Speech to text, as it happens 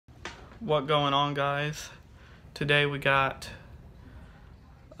What going on, guys? Today we got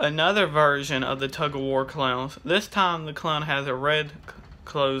another version of the tug-of-war clowns. This time the clown has a red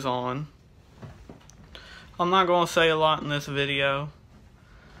clothes on. I'm not going to say a lot in this video.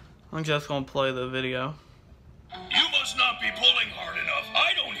 I'm just going to play the video. You must not be pulling hard enough.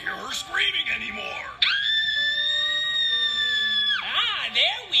 I don't hear her screaming anymore. Ah,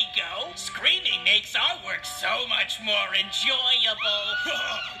 there we go. Screaming makes our work so much more enjoyable.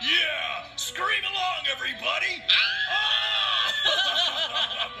 Yeah, scream along, everybody.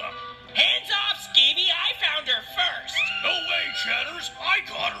 Hands off, Skeevy. I found her first. No way, Chatters. I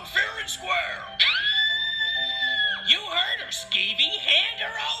caught her fair and square. You heard her, Skeevy. Hand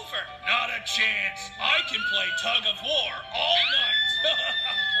her over. Not a chance. I can play tug-of-war all night.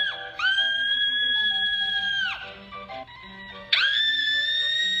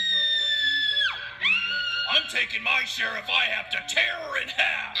 I'm taking my share if I have to tear her in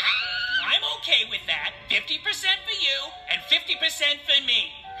half. I'm okay with that. 50% for you and 50% for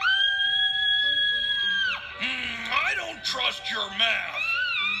me. I don't trust your math.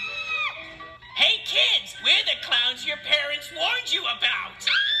 Hey, kids, we're the clowns your parents warned you about.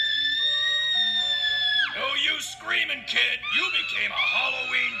 No use screaming, kid. You became a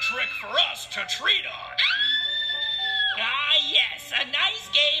Halloween trick for us to treat on. Ah, yes, a nice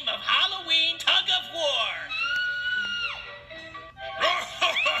game of Halloween tug-of-war.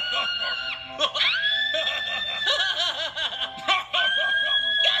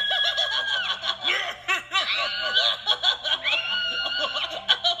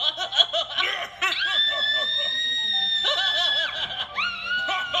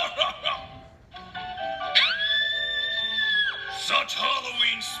 Such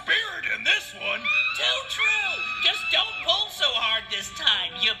Halloween spirit in this one. Too true. Just don't pull so hard this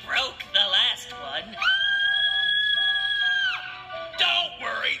time. You broke the last one. Don't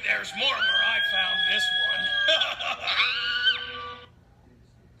worry, there's more where I found this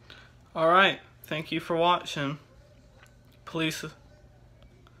one. Alright, thank you for watching. Please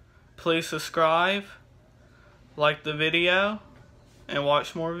subscribe, like the video, and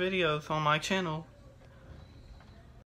watch more videos on my channel.